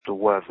The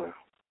Weather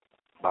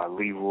by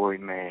Leroy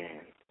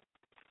Mann.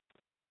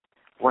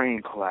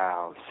 Rain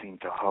clouds seem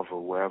to hover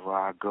wherever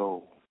I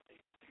go.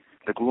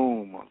 The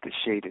gloom of the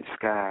shaded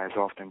skies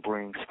often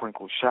brings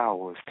sprinkled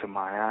showers to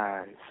my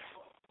eyes.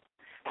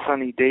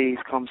 Sunny days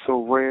come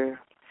so rare,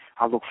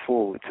 I look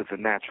forward to the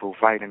natural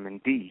vitamin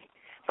D,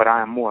 but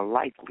I am more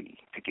likely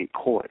to get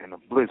caught in a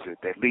blizzard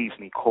that leaves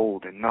me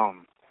cold and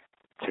numb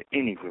to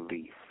any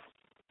relief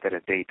that a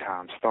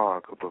daytime star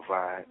could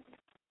provide.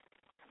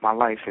 My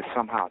life is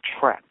somehow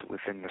trapped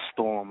within the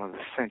storm of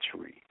the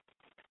century.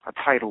 A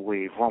tidal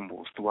wave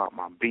rumbles throughout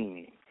my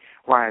being,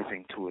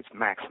 rising to its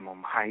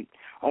maximum height,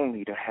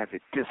 only to have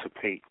it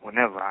dissipate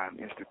whenever I am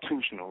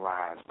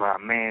institutionalized by a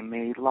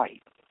man-made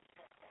light.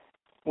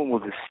 When will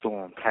this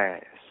storm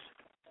pass?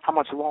 How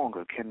much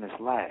longer can this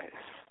last?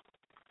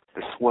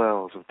 The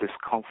swells of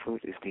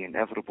discomfort is the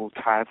inevitable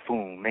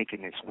typhoon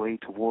making its way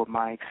toward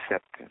my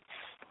acceptance.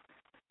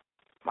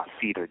 My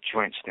feet are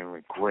drenched in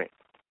regret.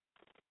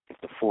 If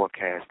the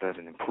forecast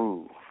doesn't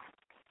improve,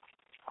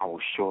 I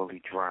will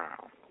surely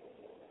drown.